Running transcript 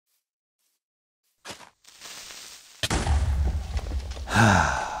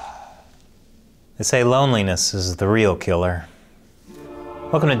They say loneliness is the real killer.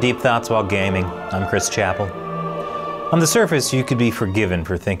 Welcome to Deep Thoughts While Gaming. I'm Chris Chappell. On the surface, you could be forgiven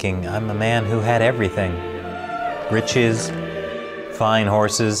for thinking I'm a man who had everything. Riches, fine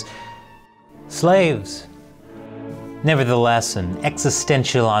horses, slaves. Nevertheless, an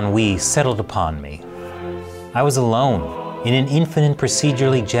existential ennui settled upon me. I was alone in an infinite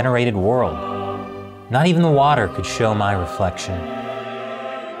procedurally generated world. Not even the water could show my reflection.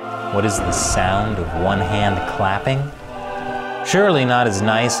 What is the sound of one hand clapping? Surely not as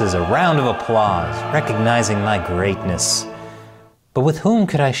nice as a round of applause, recognizing my greatness. But with whom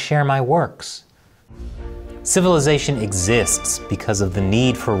could I share my works? Civilization exists because of the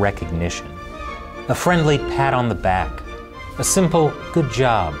need for recognition. A friendly pat on the back, a simple good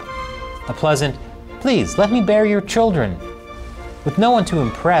job, a pleasant, please let me bear your children. With no one to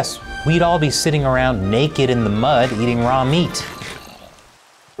impress, we'd all be sitting around naked in the mud eating raw meat.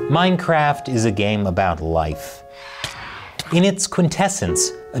 Minecraft is a game about life. In its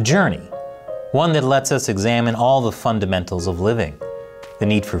quintessence, a journey. One that lets us examine all the fundamentals of living. The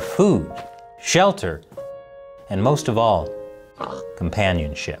need for food, shelter, and most of all,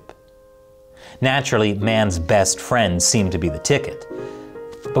 companionship. Naturally, man's best friend seemed to be the ticket.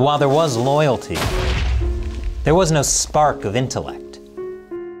 But while there was loyalty, there was no spark of intellect.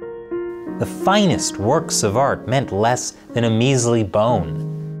 The finest works of art meant less than a measly bone.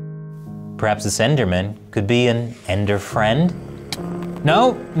 Perhaps this Enderman could be an Ender friend?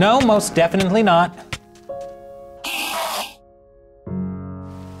 No, most definitely not.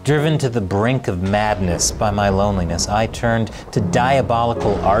 Driven to the brink of madness by my loneliness, I turned to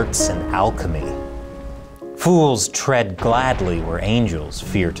diabolical arts and alchemy. Fools tread gladly where angels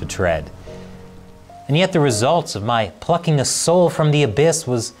fear to tread. And yet the results of my plucking a soul from the abyss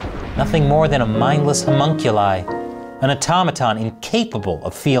was nothing more than a mindless homunculi, an automaton incapable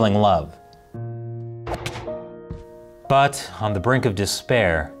of feeling love. But on the brink of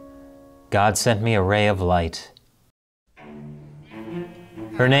despair, God sent me a ray of light.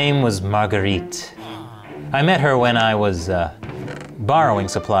 Her name was Marguerite. I met her when I was borrowing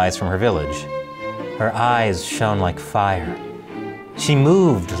supplies from her village. Her eyes shone like fire. She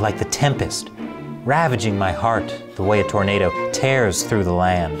moved like the tempest, ravaging my heart the way a tornado tears through the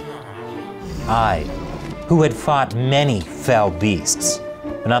land. I, who had fought many fell beasts,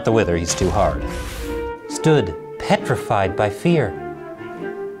 but not the Wither, he's too hard, stood petrified by fear.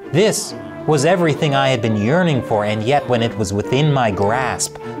 This was everything I had been yearning for, and yet when it was within my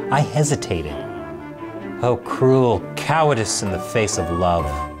grasp, I hesitated. Oh, cruel cowardice in the face of love.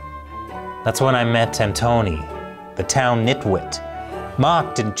 That's when I met Antoni, the town nitwit,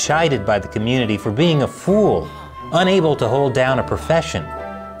 mocked and chided by the community for being a fool, unable to hold down a profession.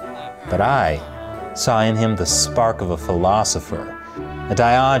 But I saw in him the spark of a philosopher, a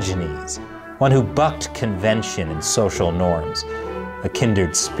Diogenes, one who bucked convention and social norms, a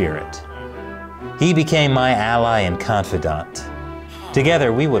kindred spirit. He became my ally and confidant.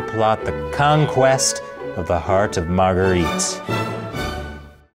 Together we would plot the conquest of the heart of Marguerite.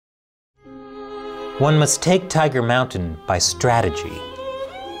 One must take Tiger Mountain by strategy.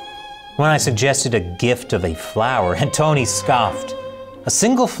 When I suggested a gift of a flower, Antoni scoffed. A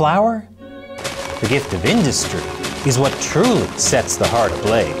single flower? The gift of industry is what truly sets the heart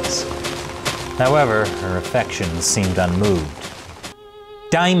ablaze. However, her affections seemed unmoved.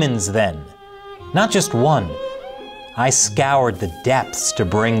 Diamonds, then. Not just one. I scoured the depths to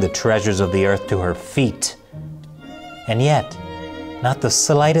bring the treasures of the earth to her feet. And yet, not the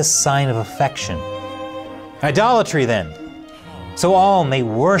slightest sign of affection. Idolatry, then. So all may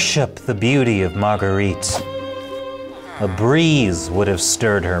worship the beauty of Marguerite. A breeze would have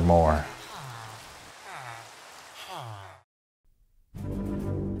stirred her more.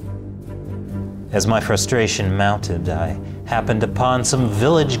 As my frustration mounted, I happened upon some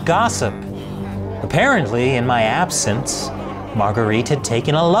village gossip. Apparently, in my absence, Marguerite had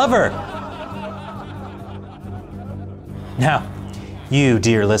taken a lover. Now, you,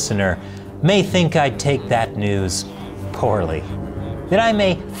 dear listener, may think I'd take that news poorly, that I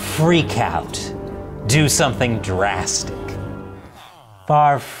may freak out, do something drastic.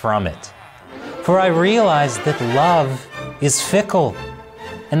 Far from it, for I realize that love is fickle,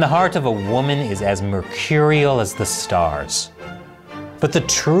 and the heart of a woman is as mercurial as the stars. But the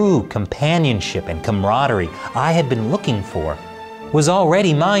true companionship and camaraderie I had been looking for was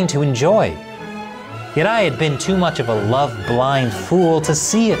already mine to enjoy. Yet I had been too much of a love-blind fool to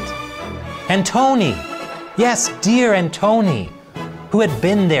see it. Antoni, yes, dear Antoni, who had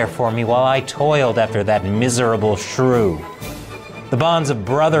been there for me while I toiled after that miserable shrew. The bonds of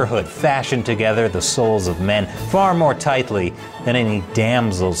brotherhood fashioned together the souls of men far more tightly than any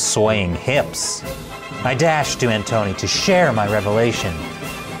damsel's swaying hips. I dashed to Antony to share my revelation.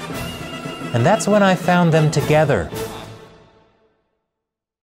 And that's when I found them together.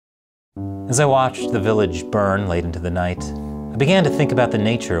 As I watched the village burn late into the night, I began to think about the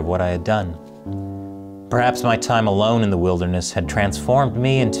nature of what I had done. Perhaps my time alone in the wilderness had transformed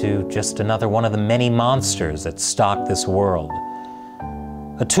me into just another one of the many monsters that stalked this world.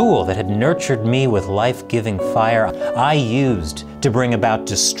 A tool that had nurtured me with life-giving fire I used to bring about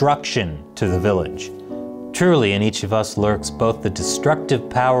destruction to the village. Truly, in each of us lurks both the destructive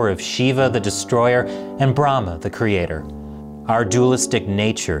power of Shiva, the destroyer, and Brahma, the creator. Our dualistic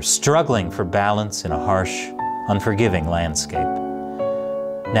nature struggling for balance in a harsh, unforgiving landscape.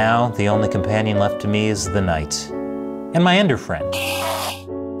 Now, the only companion left to me is the night, and my ender friend.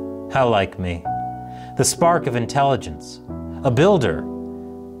 How like me. The spark of intelligence, a builder,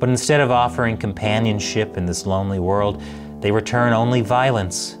 but instead of offering companionship in this lonely world, they return only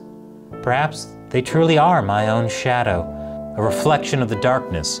violence. Perhaps they truly are my own shadow, a reflection of the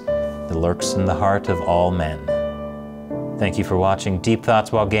darkness that lurks in the heart of all men. Thank you for watching Deep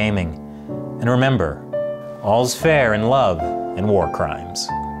Thoughts While Gaming, and remember, all's fair in love and war crimes.